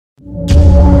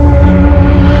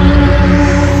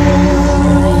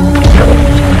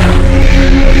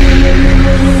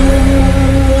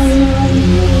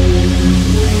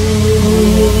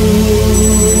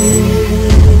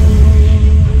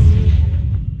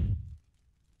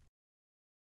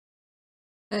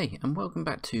Hey, and welcome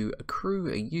back to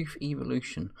Crewe Youth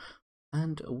Evolution,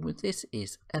 and this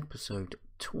is episode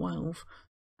 12.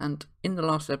 And in the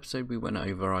last episode, we went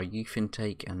over our youth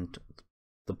intake and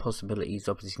the possibilities.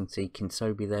 Obviously, you can see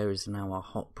Kinsobi there is now our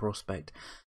hot prospect,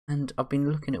 and I've been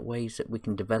looking at ways that we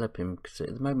can develop him because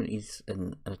at the moment he's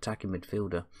an attacking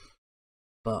midfielder,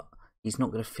 but he's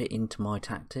not going to fit into my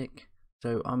tactic.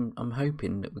 So I'm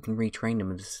hoping that we can retrain him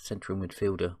as a central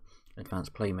midfielder,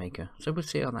 advanced playmaker. So we'll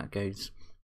see how that goes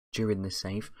during this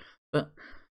save, but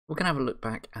we're going to have a look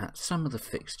back at some of the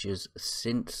fixtures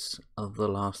since the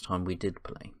last time we did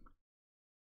play.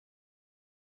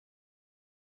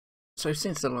 So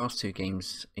since the last two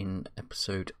games in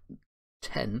episode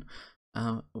 10,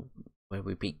 where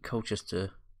we beat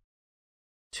Colchester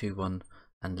 2-1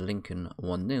 and Lincoln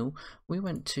 1-0, we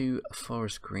went to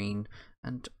Forest Green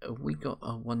and we got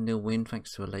a 1-0 win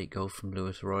thanks to a late goal from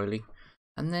Lewis Riley.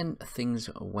 And then things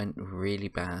went really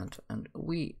bad and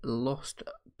we lost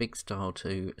big style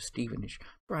to Stevenage.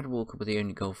 Brad Walker with the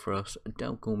only goal for us,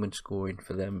 Del Gorman scoring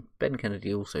for them, Ben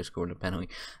Kennedy also scoring a penalty,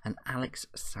 and Alex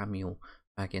Samuel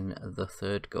bagging the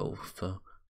third goal for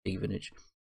Stevenage.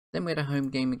 Then we had a home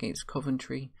game against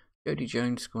Coventry. Jody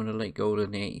Jones scoring a late goal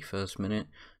in the 81st minute.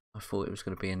 I thought it was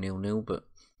going to be a 0-0, but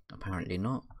apparently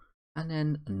not. And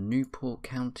then Newport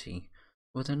County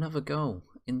with another goal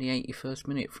in the 81st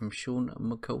minute from Sean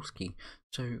Mikulski.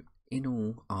 So in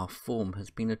all, our form has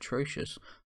been atrocious,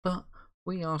 but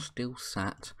we are still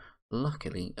sat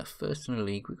luckily at first in the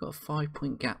league. We've got a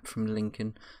 5-point gap from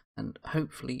Lincoln, and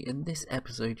hopefully in this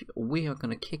episode we are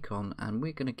going to kick on and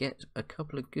we're going to get a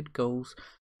couple of good goals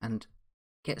and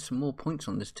get some more points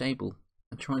on this table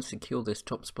and try and secure this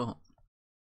top spot.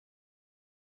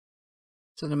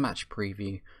 So the match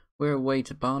preview, we're away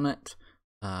to Barnet.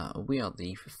 We are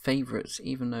the favourites,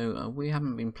 even though we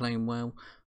haven't been playing well.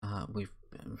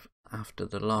 After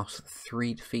the last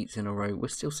 3 defeats in a row, we're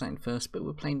still sat in first, but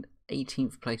we're playing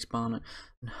 18th place Barnet,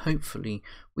 and hopefully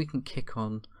we can kick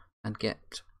on and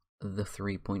get the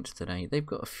 3 points today. They've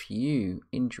got a few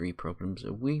injury problems.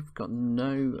 We've got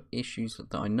no issues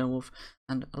that I know of,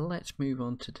 and let's move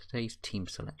on to today's team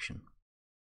selection.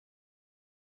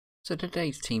 So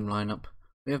today's team lineup,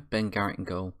 we have Ben Garrett in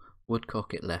goal,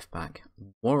 Woodcock at left back,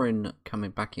 Warren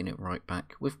coming back in at right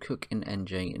back, with Cook and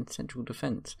NJ in central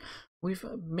defence. We've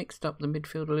mixed up the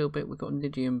midfield a little bit. We've got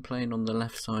Nidium playing on the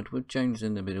left side with Jones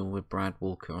in the middle with Brad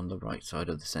Walker on the right side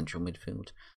of the central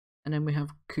midfield. And then we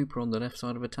have Cooper on the left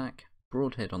side of attack,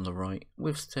 Broadhead on the right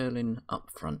with Sterling up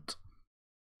front.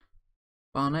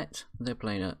 Barnet, they're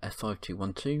playing a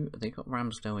 5-2-1-2. They got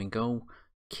Ramsdale in goal,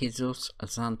 Kizos,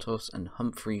 Azantos and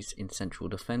Humphreys in central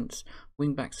defence.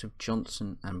 Wingbacks of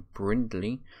Johnson and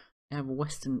Brindley. They have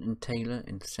Weston and Taylor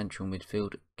in central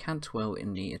midfield. Cantwell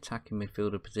in the attacking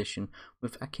midfielder position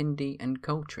with Akindi and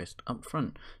Coltrist up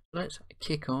front. So let's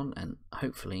kick on and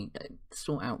hopefully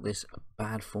sort out this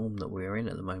bad form that we're in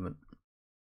at the moment.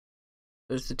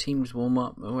 As the teams warm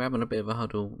up, we're having a bit of a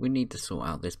huddle. We need to sort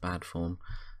out this bad form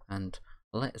and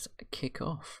let's kick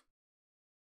off.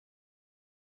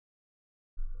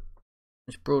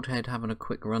 There's Broadhead having a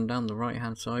quick run down the right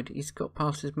hand side. He's got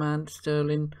past his man,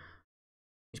 Sterling.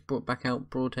 He's brought back out,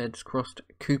 Broadhead's crossed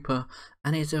Cooper,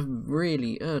 and it's a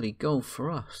really early goal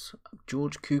for us.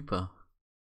 George Cooper.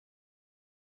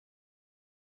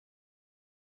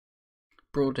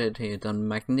 Broadhead here done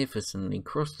magnificently,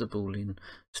 crossed the ball in.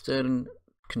 Sterling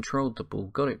controlled the ball,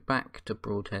 got it back to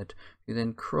Broadhead, who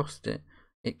then crossed it.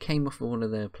 It came off one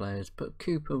of their players, but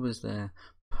Cooper was there.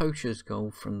 Poacher's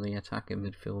goal from the attacking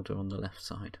midfielder on the left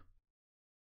side.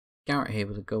 Garrett here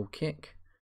with a goal kick.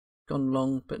 Gone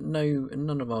long, but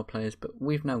none of our players, but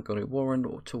we've now got it. Warren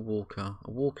to Walker.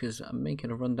 Walker's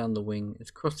making a run down the wing.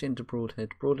 It's crossed into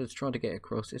Broadhead. Broadhead's trying to get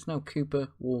across. It's now Cooper,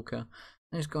 Walker,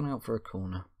 and it's gone out for a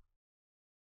corner.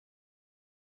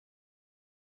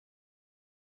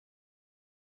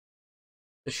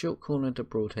 The short corner to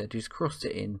Broadhead, who's crossed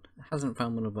it in. Hasn't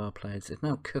found one of our players. It's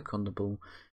now Cook on the ball.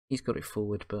 He's got it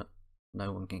forward, but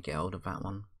no one can get hold of that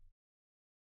one.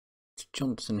 It's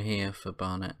Johnson here for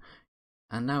Barnet.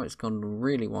 And now it's gone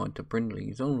really wide to Brindley.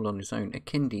 He's all on his own.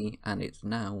 Akindi, and it's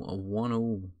now a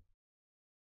 1-1.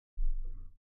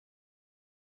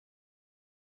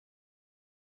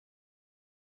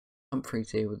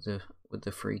 Humphreys here with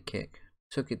the free kick.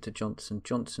 Took it to Johnson.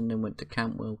 Johnson then went to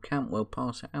Cantwell. Cantwell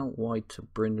passed it out wide to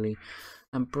Brindley.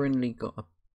 And Brindley got a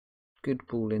good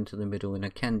ball into the middle in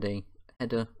Akindi.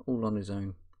 Header all on his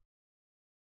own.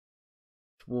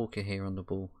 It's Walker here on the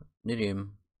ball. Nidium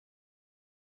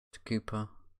to Cooper.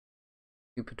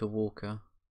 Cooper to Walker.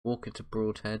 Walker to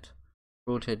Broadhead.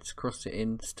 Broadhead's crossed it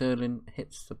in. Sterling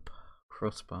hits the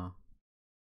crossbar.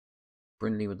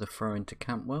 Brindley with the throw into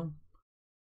Cantwell.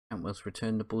 Cantwell's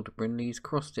returned the ball to Brindley. He's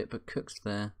crossed it, but Cook's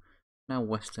there. Now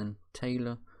Weston,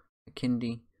 Taylor,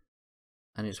 McKindy,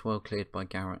 and it's well cleared by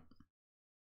Garrett.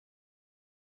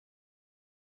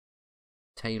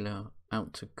 Taylor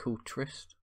out to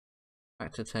Coultrist.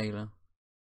 Back to Taylor.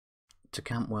 To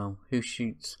Cantwell, who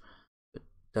shoots but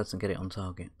doesn't get it on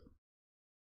target.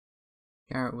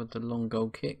 Garrett with the long goal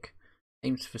kick.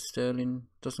 Aims for Sterling,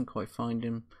 doesn't quite find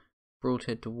him.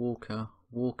 Broadhead to Walker.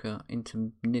 Walker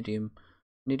into Nidium.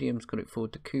 Nidium's got it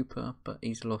forward to Cooper, but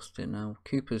he's lost it now.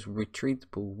 Cooper's retrieved the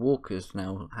ball. Walker's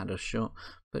now had a shot,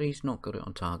 but he's not got it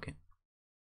on target.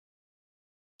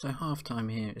 So half time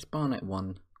here, it's Barnet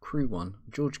 1, Crewe 1,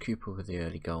 George Cooper with the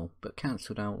early goal, but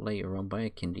cancelled out later on by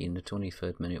Akindi in the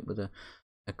 23rd minute with a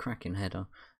cracking header.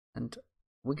 And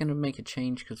we're going to make a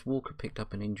change because Walker picked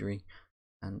up an injury,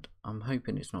 and I'm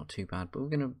hoping it's not too bad, but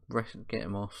we're going to get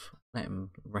him off, let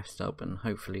him rest up, and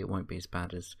hopefully it won't be as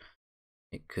bad as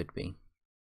it could be.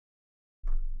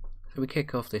 So we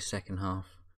kick off this second half.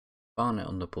 Barnet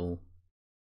on the ball.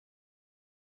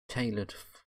 Taylor to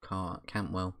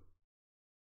Cantwell.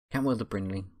 Cantwell to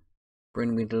Brindley.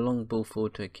 Brindley the long ball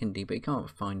forward to Akindi, but he can't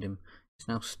find him. It's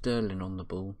now Sterling on the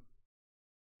ball.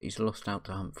 He's lost out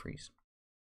to Humphreys.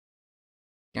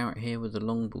 Garrett here with the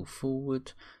long ball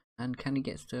forward. And can he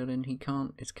get Sterling? He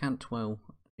can't. It's Cantwell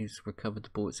who's recovered the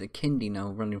ball. It's Akindi now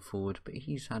running forward, but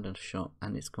he's had a shot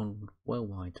and it's gone well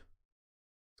wide.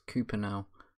 It's Cooper now.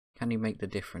 Can he make the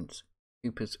difference?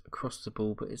 Cooper's across the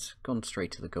ball, but it's gone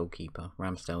straight to the goalkeeper.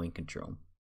 Ramsdale in control.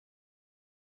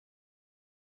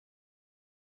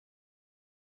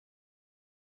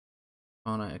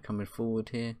 Barnet are coming forward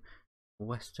here.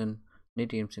 Weston.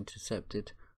 Nidium's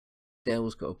intercepted.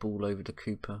 Dale's got a ball over to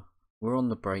Cooper. We're on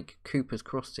the break. Cooper's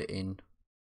crossed it in.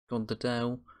 Gone to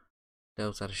Dale.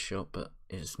 Dale's had a shot, but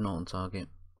it's not on target.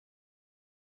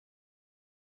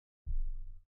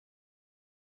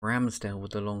 Ramsdale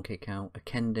with the long kick out.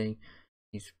 Akende,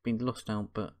 he's been lost out,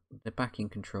 but they're back in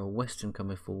control. Weston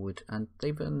coming forward, and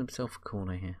they've earned themselves a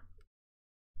corner here.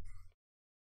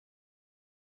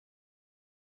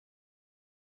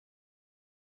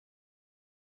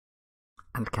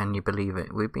 And can you believe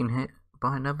it? We've been hit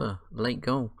by another late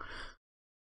goal.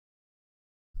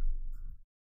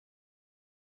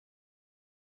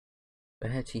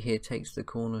 Behetty here takes the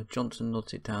corner. Johnson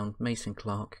nods it down. Mason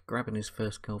Clark grabbing his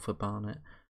first goal for Barnet.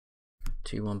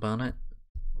 2-1 Barnet.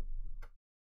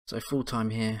 So full time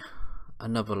here,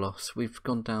 another loss. We've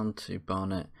gone down to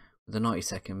Barnet with a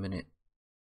 92nd minute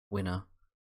winner,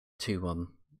 2-1.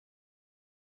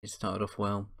 It started off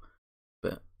well,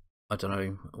 but I don't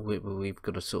know, we've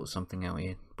got to sort something out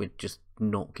here. We're just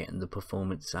not getting the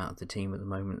performance out of the team at the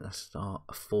moment. That's our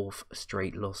 4th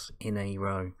straight loss in a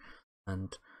row,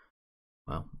 and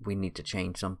well, we need to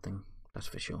change something, that's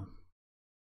for sure.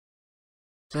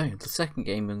 So, the second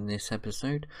game in this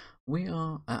episode, we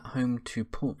are at home to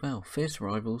Port Vale, fierce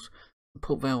rivals.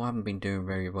 Port Vale haven't been doing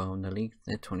very well in the league,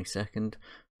 they're 22nd.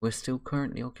 We're still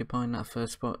currently occupying that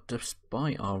first spot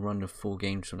despite our run of 4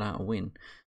 games without a win.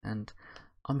 And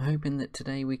I'm hoping that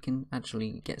today we can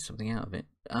actually get something out of it.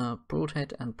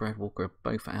 Broadhead and Brad Walker are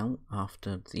both out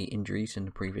after the injuries in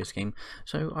the previous game.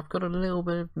 So I've got a little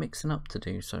bit of mixing up to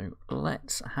do. So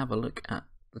let's have a look at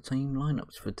the team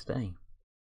lineups for today.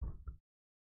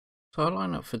 So our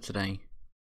lineup for today,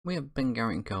 we have Ben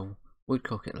Garrett in goal,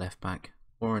 Woodcock at left back,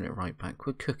 Warren at right back,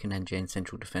 with Cook and NJ in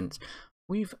central defence.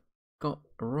 We've got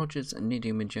Rogers,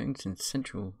 Nidium and Jones in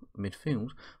central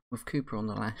midfield, with Cooper on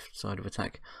the left side of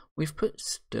attack. We've put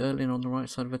Sterling on the right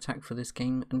side of attack for this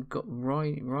game and got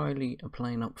Riley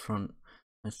playing up front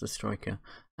as the striker.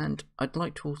 And I'd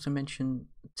like to also mention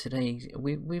today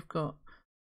we've got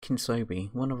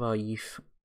Kinsobi, one of our youth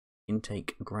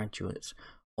intake graduates,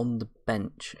 on the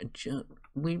bench.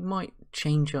 We might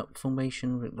change up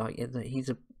formation, like he's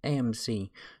a AMC.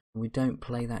 We don't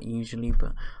play that usually,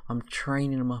 but I'm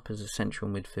training him up as a central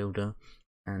midfielder,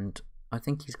 and I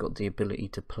think he's got the ability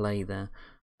to play there.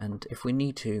 And if we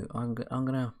need to, I'm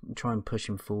gonna try and push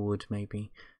him forward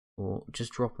maybe, or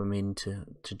just drop him into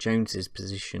Jones's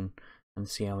position and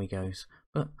see how he goes.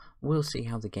 But we'll see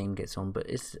how the game gets on. But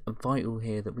it's vital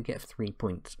here that we get 3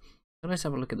 points. So let's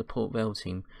have a look at the Port Vale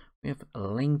team. We have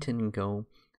Langton in goal,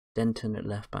 Denton at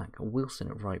left back,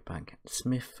 Wilson at right back,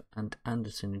 Smith and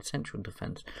Anderson in central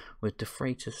defence, with De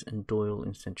Freitas and Doyle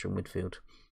in central midfield.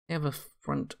 They have a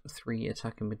front 3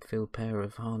 attacking midfield pair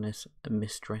of Harness,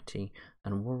 Mistretti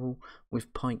and Worrell,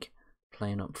 with Pike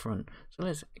playing up front. So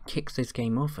let's kick this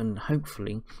game off, and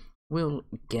hopefully we'll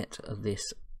get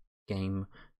this game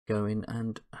going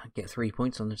and get 3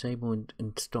 points on the table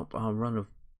and stop our run of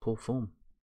poor form.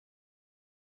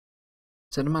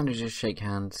 So the managers shake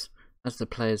hands as the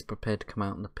players prepare to come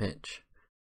out on the pitch.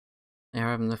 They're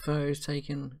having the photos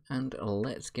taken, and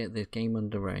let's get this game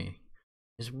underway.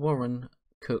 It's Warren,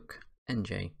 Cook,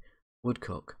 NJ,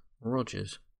 Woodcock,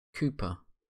 Rogers, Cooper,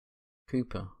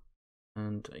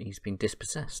 and he's been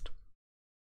dispossessed.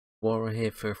 Warren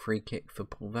here for a free kick for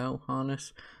Port Vale.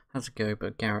 Harness has a go,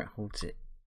 but Garrett holds it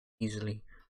easily.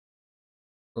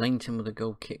 Langton with a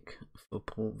goal kick for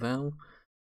Port Vale.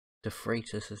 De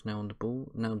Freitas is now on the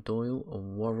ball. Now Doyle or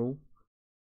Worrell.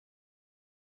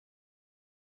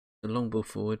 The long ball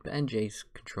forward, but NJ's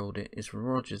controlled it. It's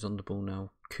Rogers on the ball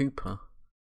now. Cooper.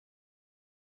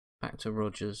 Back to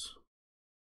Rogers.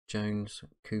 Jones,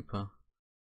 Cooper,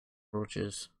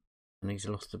 Rogers, and he's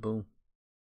lost the ball.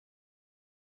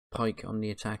 Pike on the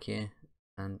attack here,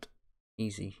 and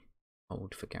easy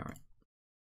hold for Garrett.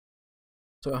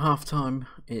 So at half time,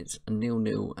 it's a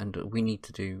 0-0, and we need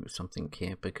to do something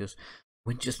here because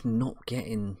we're just not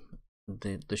getting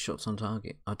the shots on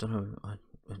target. I don't know.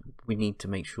 We need to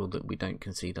make sure that we don't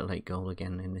concede a late goal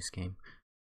again in this game.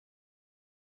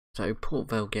 So Port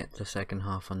Vale get the second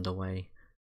half underway.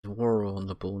 Worrell on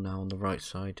the ball now on the right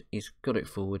side. He's got it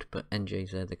forward, but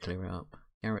NJ's there to clear it up.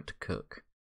 Garrett to Cook.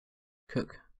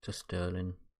 Cook to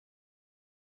Sterling.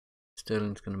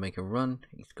 Sterling's going to make a run.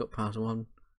 He's got past one.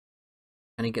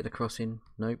 Can he get the cross in?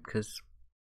 No, because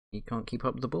he can't keep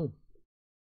up with the ball.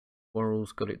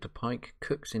 Worrell's got it to Pike.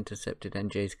 Cook's intercepted.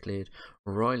 NJ's cleared.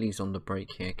 Riley's on the break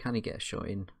here. Can he get a shot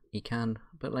in? He can,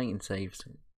 but Leighton saves.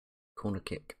 Corner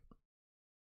kick.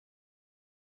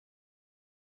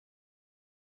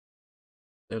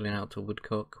 Sterling out to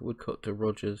Woodcock, Woodcock to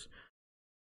Rogers,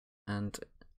 and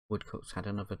Woodcock's had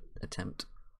another attempt.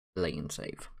 Blatant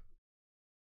save.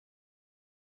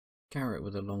 Garrett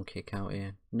with a long kick out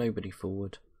here, nobody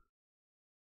forward.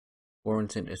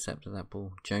 Warren's intercepted that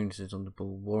ball. Jones is on the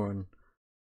ball. Warren,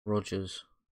 Rogers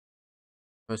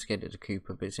tries to get it to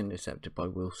Cooper, but it's intercepted by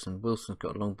Wilson. Wilson's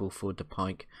got a long ball forward to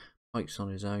Pike. Pike's on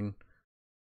his own.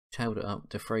 Tailed it up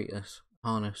to Freitas.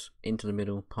 Harness into the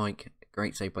middle. Pike,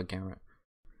 great save by Garrett.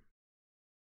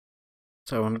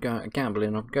 So I'm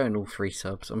gambling, I'm going all three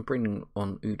subs. I'm bringing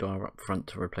on Udar up front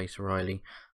to replace Riley.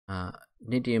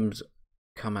 Nidium's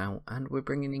come out, and we're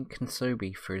bringing in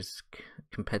Konsobi for his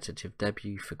competitive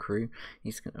debut for Crewe.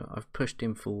 I've pushed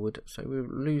him forward, so we're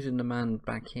losing the man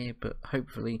back here, but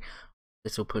hopefully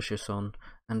this will push us on.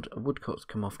 And Woodcock's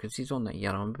come off because he's on that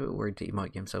yellow. I'm a bit worried that he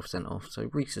might get himself sent off, so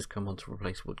Reese has come on to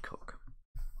replace Woodcock.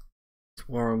 It's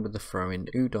Warren with the throw in.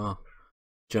 Udar,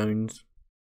 Jones,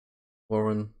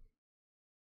 Warren,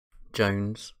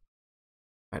 Jones,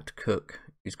 back to Cook,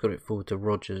 who's got it forward to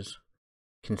Rogers.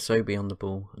 Konsobi on the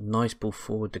ball. Nice ball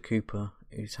forward to Cooper,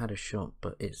 who's had a shot,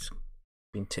 but it's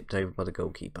been tipped over by the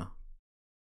goalkeeper.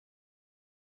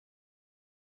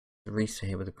 Reese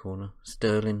here with a corner.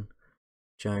 Sterling,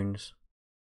 Jones.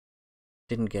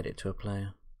 Didn't get it to a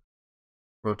player.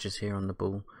 Rogers here on the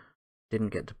ball. Didn't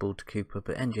get the ball to Cooper,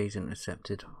 but NJ's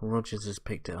intercepted. Rogers has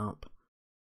picked it up.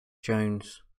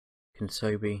 Jones,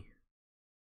 Konsobi.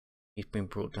 He's been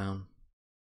brought down.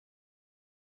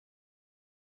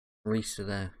 Reese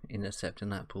there intercepting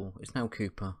that ball. It's now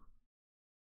Cooper.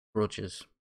 Rogers.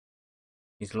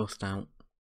 He's lost out.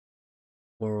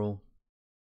 Worrell.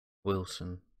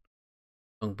 Wilson.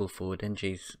 Long ball forward.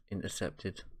 NG's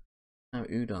intercepted. Now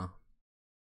Udar.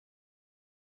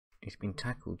 He's been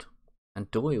tackled. And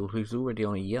Doyle, who's already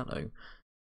on a yellow,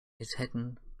 is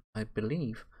heading, I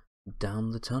believe,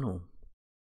 down the tunnel.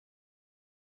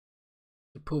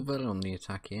 Port Vale on the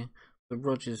attack here, but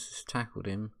Rogers has tackled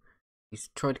him. He's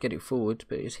tried to get it forward,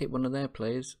 but it's hit one of their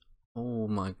players. Oh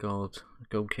my god,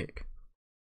 goal kick.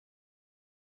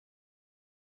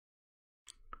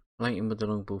 Leighton with the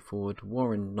long ball forward.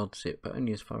 Warren nods it, but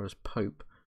only as far as Pope.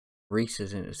 Reese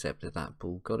has intercepted that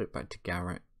ball, got it back to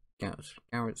Garrett.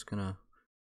 Garrett's gonna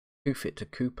hoof it to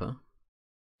Cooper.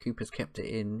 Cooper's kept it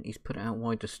in. He's put it out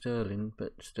wide to Sterling,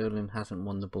 but Sterling hasn't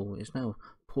won the ball. It's now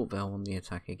Port Vale on the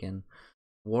attack again.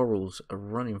 Worrell's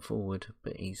running forward,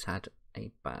 but he's had a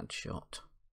bad shot.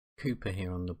 Cooper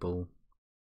here on the ball.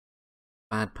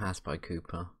 Bad pass by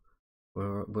Cooper.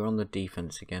 We're on the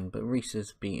defense again, but Reese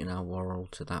has beaten our Worrell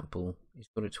to that ball. He's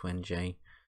got it to NJ.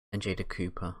 NJ to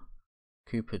Cooper.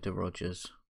 Cooper to Rogers.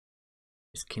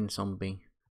 It's Konsobi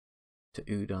to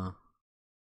Udar.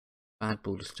 Bad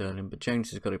ball to Sterling, but Jones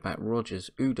has got it back.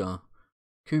 Rogers, Udar,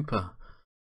 Cooper.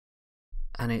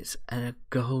 And it's a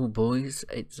goal, boys.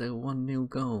 It's a 1-0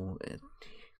 goal.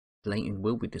 Leighton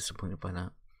will be disappointed by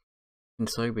that.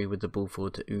 Konsobi with the ball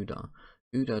forward to Udar.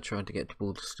 Udar tried to get the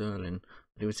ball to Sterling,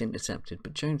 but it was intercepted.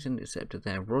 But Jones intercepted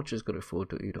there. Rogers got it forward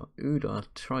to Udar. Udar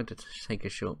tried to take a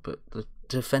shot, but the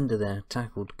defender there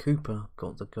tackled. Cooper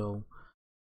got the goal,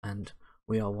 and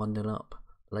we are 1-0 up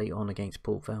late on against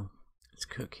Port Vale. It's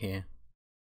Cook here,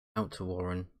 out to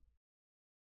Warren.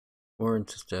 Warren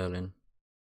to Sterling.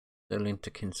 Sterling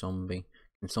to Kinsombi.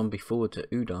 Kinsombi forward to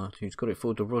Udar, who's got it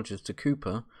forward to Rogers to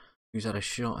Cooper, who's had a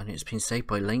shot and it's been saved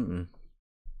by Leighton.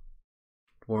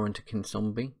 Warren to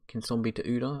Kinsombi. Kinsombi to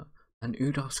Udar, and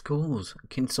Udar scores.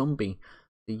 Kinsombi,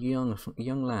 the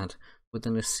young lad, with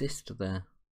an assist there.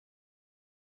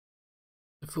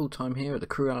 Full time here at the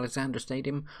Crewe Alexandra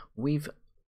Stadium. We've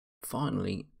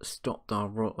finally stopped our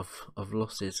rot of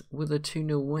losses with a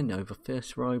 2-0 win over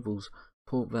first rivals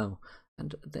Port Vale,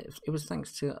 and it was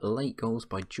thanks to late goals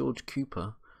by George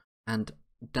Cooper and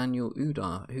Daniel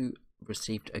Udar, who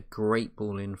received a great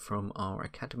ball in from our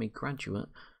academy graduate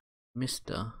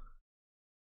Mr.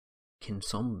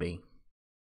 Kinsombi.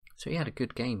 So he had a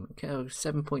good game.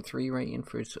 7.3 rating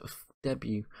for his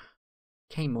debut.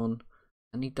 Came on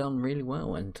and he done really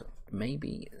well, and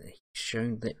maybe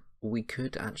shown that we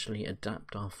could actually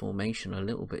adapt our formation a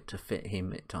little bit to fit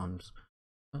him at times.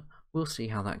 But we'll see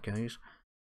how that goes,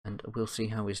 and we'll see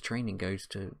how his training goes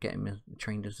to get him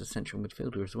trained as a central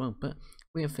midfielder as well. But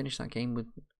we have finished that game with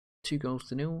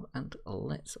 2-0, and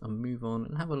let's move on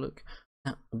and have a look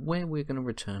at where we're going to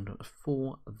return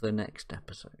for the next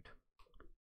episode.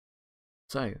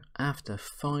 So, after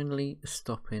finally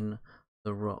stopping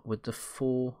the rot with the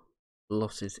 4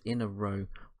 losses in a row,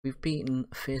 we've beaten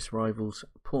fierce rivals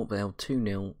Port Vale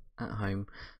 2-0 at home,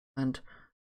 and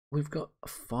we've got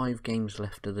 5 games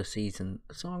left of the season.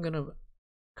 So I'm going to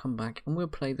come back and we'll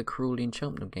play the Crawley and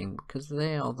Cheltenham game, because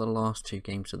they are the last 2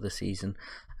 games of the season,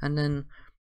 and then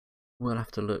we'll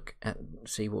have to look at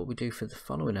see what we do for the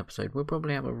following episode. We'll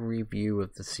probably have a review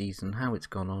of the season, how it's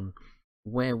gone on,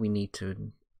 where we need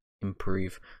to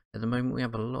improve. At the moment we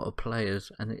have a lot of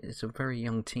players and it's a very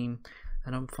young team,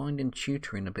 and I'm finding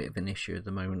tutoring a bit of an issue at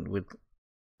the moment with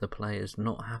the players,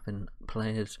 not having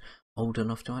players old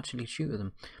enough to actually tutor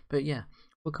them. But yeah,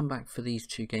 we'll come back for these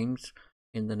 2 games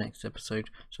in the next episode.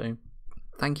 So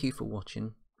thank you for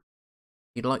watching.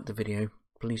 If you liked the video,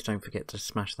 please don't forget to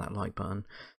smash that like button,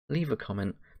 leave a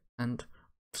comment, and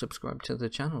subscribe to the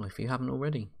channel if you haven't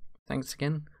already. Thanks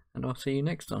again, and I'll see you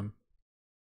next time.